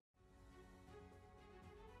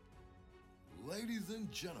ladies and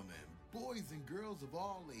gentlemen, boys and girls of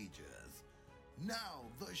all ages. Now,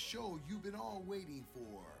 the show you've been all waiting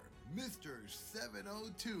for. Mr.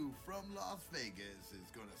 702 from Las Vegas is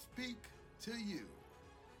going to speak to you.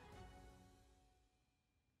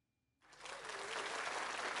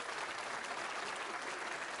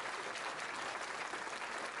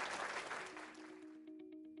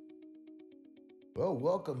 Well,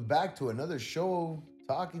 welcome back to another show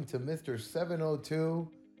talking to Mr. 702.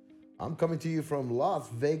 I'm coming to you from Las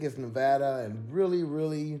Vegas, Nevada, and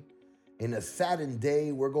really in a saddened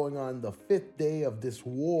day. We're going on the 5th day of this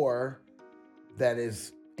war that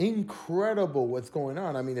is incredible what's going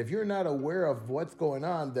on. I mean, if you're not aware of what's going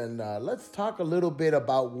on, then let's talk a little bit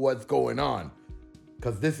about what's going on,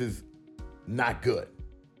 because this is not good.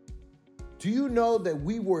 Do you know that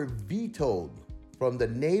we were vetoed from the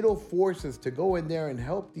NATO forces to go in there and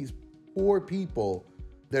help these poor people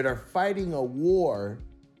that are fighting a war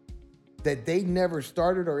that they never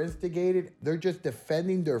started or instigated? They're just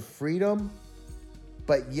defending their freedom,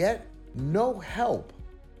 but yet no help.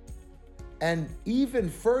 And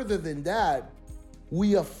even further than that,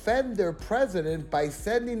 we offend their president by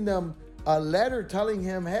sending them a letter telling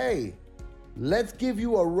him, hey, let's give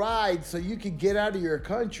you a ride so you can get out of your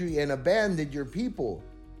country and abandon your people.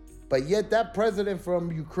 But yet that president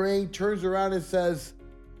from Ukraine turns around and says,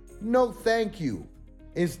 no, thank you.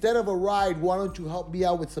 Instead of a ride, why don't you help me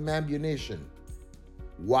out with some ammunition?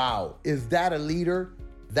 Wow, is that a leader?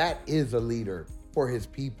 That is a leader for his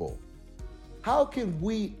people. How can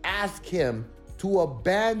we ask him to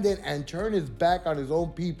abandon and turn his back on his own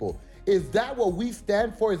people? Is that what we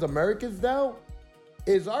stand for as Americans now?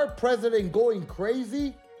 Is our president going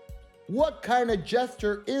crazy? What kind of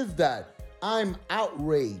gesture is that? I'm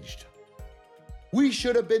outraged. We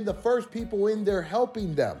should have been the first people in there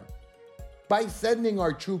helping them by sending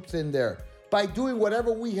our troops in there, by doing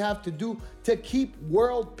whatever we have to do to keep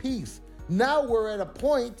world peace. Now we're at a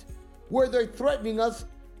point where they're threatening us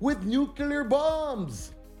with nuclear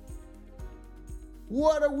bombs.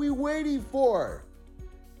 What are we waiting for?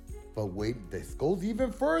 But wait, this goes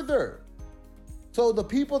even further. So the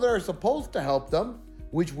people that are supposed to help them,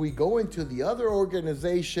 which we go into the other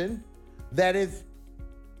organization that is,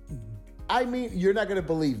 I mean, you're not going to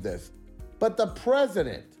believe this, but the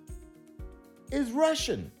president is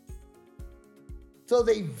Russian. So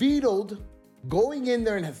they vetoed going in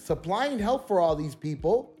there and supplying help for all these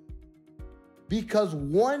people because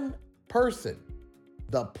one person,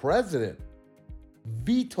 the president,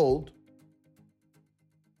 vetoed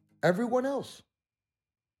everyone else.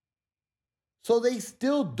 So they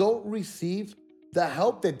still don't receive the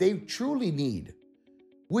help that they truly need,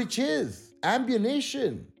 which is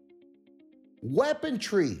ammunition,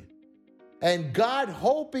 weaponry, and God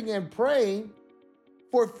hoping and praying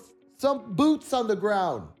for some boots on the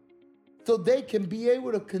ground so they can be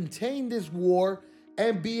able to contain this war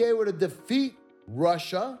and be able to defeat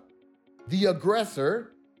Russia, the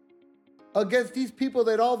aggressor, against these people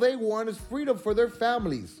that all they want is freedom for their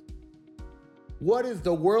families. What is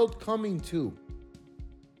the world coming to?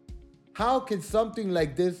 How can something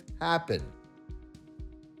like this happen?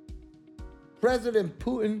 President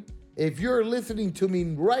Putin, if you're listening to me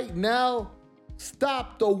right now,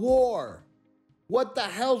 stop the war. What the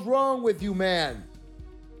hell's wrong with you, man?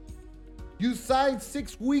 You signed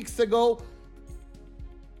 6 weeks ago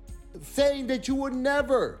saying that you would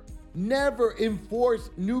never enforce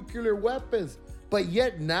nuclear weapons, but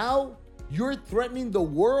yet now you're threatening the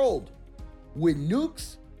world with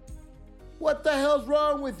nukes? What the hell's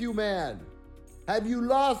wrong with you, man? Have you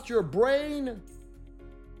lost your brain?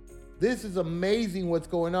 This is amazing what's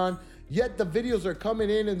going on. Yet the videos are coming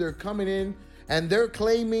in and they're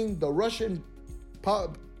claiming the Russian.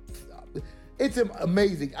 It's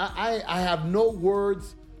amazing. I have no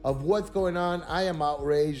words of what's going on. I am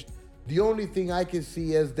outraged. The only thing I can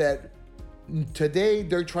see is that today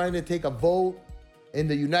they're trying to take a vote in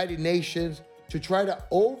the United Nations to try to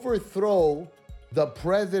overthrow the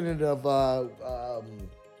president of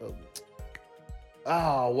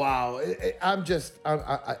oh wow,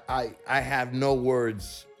 I have no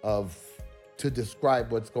words to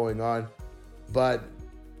describe what's going on, but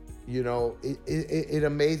you know, it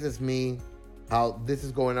amazes me how this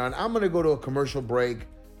is going on. I'm gonna go to a commercial break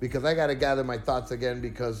because I gotta gather my thoughts again,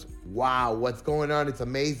 because wow, what's going on? It's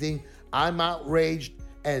amazing. I'm outraged,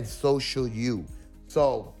 and so should you.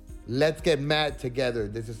 So let's get mad together.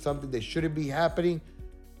 This is something that shouldn't be happening,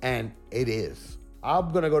 and it is.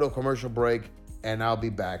 I'm gonna go to a commercial break, and I'll be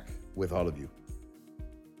back with all of you.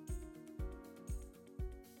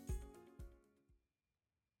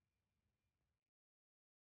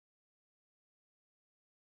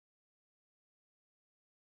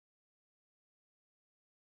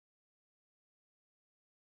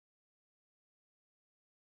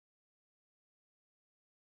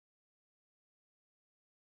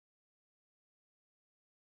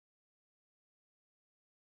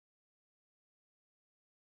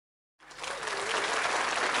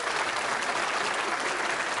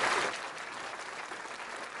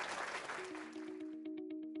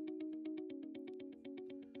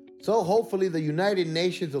 So hopefully the United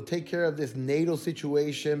Nations will take care of this NATO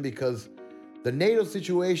situation, because the NATO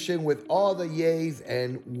situation with all the yays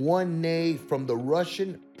and one nay from the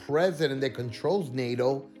Russian president that controls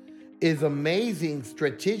NATO is amazing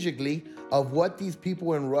strategically of what these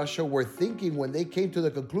people in Russia were thinking when they came to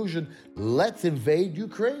the conclusion, let's invade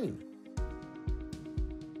Ukraine.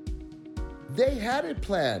 They had it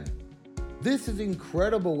planned. This is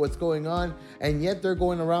incredible what's going on, and yet they're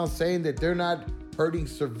going around saying that they're not hurting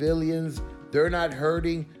civilians, they're not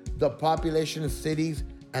hurting the population of cities,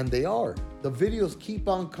 and they are. The videos keep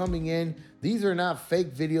on coming in. These are not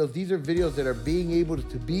fake videos. These are videos that are being able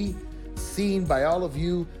to be seen by all of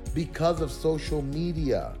you because of social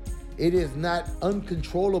media. It is not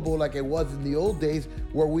uncontrollable like it was in the old days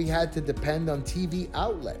where we had to depend on TV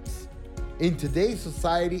outlets. In today's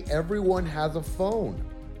society, everyone has a phone.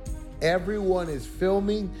 Everyone is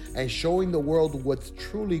filming and showing the world what's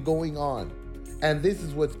truly going on. And this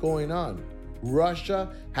is what's going on.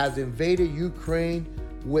 Russia has invaded Ukraine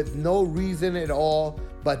with no reason at all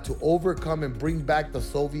but to overcome and bring back the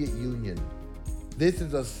Soviet Union. This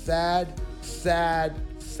is a sad, sad,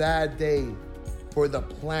 sad day for the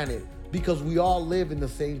planet, because we all live in the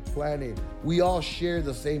same planet. We all share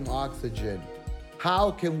the same oxygen.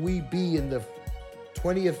 How can we be in the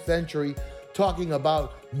 20th century talking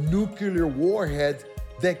about nuclear warheads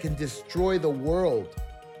that can destroy the world?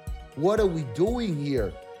 What are we doing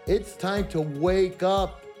here? It's time to wake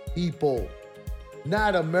up, people.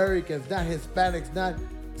 Not Americans, not Hispanics, not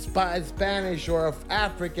Spanish or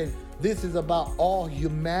African. This is about all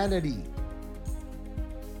humanity.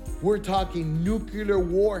 We're talking nuclear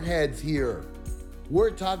warheads here.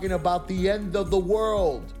 We're talking about the end of the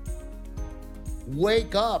world.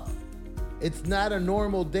 Wake up. It's not a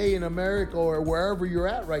normal day in America or wherever you're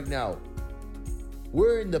at right now.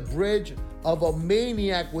 We're in the bridge of a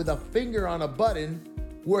maniac with a finger on a button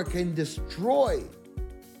where it can destroy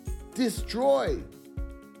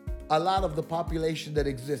a lot of the population that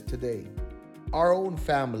exists today. Our own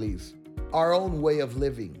families, our own way of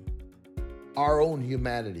living, our own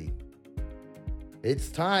humanity. It's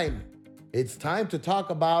time. It's time to talk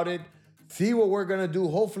about it. See what we're going to do.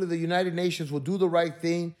 Hopefully the United Nations will do the right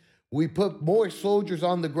thing. We put more soldiers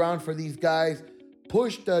on the ground for these guys,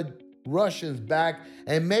 push the Russians back,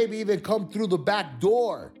 and maybe even come through the back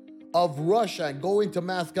door of Russia and go into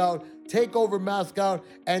Moscow, take over Moscow,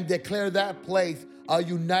 and declare that place a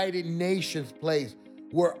United Nations place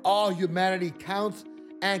where all humanity counts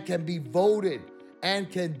and can be voted and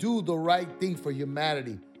can do the right thing for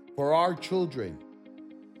humanity, for our children.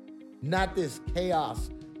 Not this chaos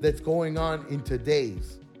that's going on in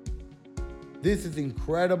today's. This is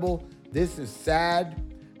incredible. This is sad.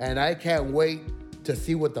 And I can't wait to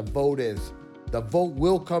see what the vote is. The vote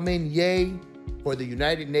will come in, yay, for the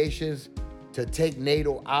United Nations to take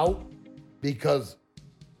NATO out, because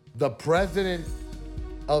the president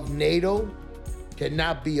of NATO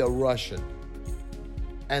cannot be a Russian.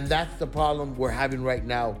 And that's the problem we're having right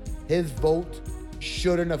now. His vote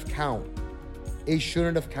shouldn't have counted. It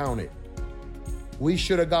shouldn't have counted. We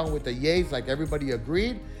should have gone with the yays like everybody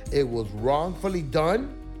agreed. It was wrongfully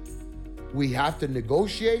done. We have to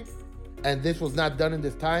negotiate. And this was not done in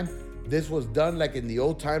this time. This was done like in the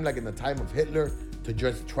old time, like in the time of Hitler, to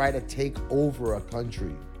just try to take over a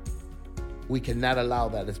country. We cannot allow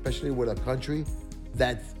that, especially with a country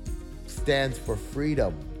that stands for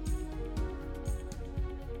freedom.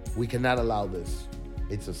 We cannot allow this.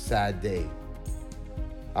 It's a sad day.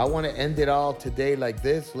 I want to end it all today like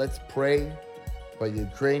this. Let's pray for the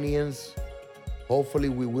Ukrainians. Hopefully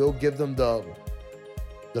we will give them the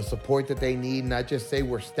support that they need, not just say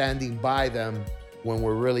we're standing by them when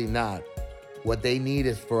we're really not. What they need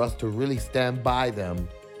is for us to really stand by them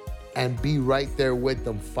and be right there with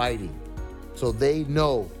them fighting, so they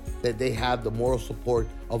know that they have the moral support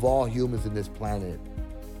of all humans in this planet.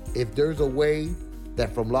 If there's a way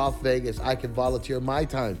that from Las Vegas I can volunteer my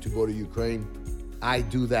time to go to Ukraine, I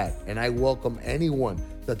do that. And I welcome anyone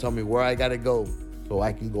to tell me where I gotta go so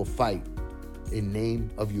I can go fight in name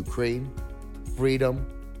of Ukraine, freedom,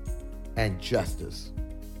 and justice.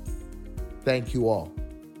 Thank you all.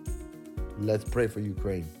 Let's pray for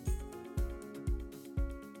Ukraine.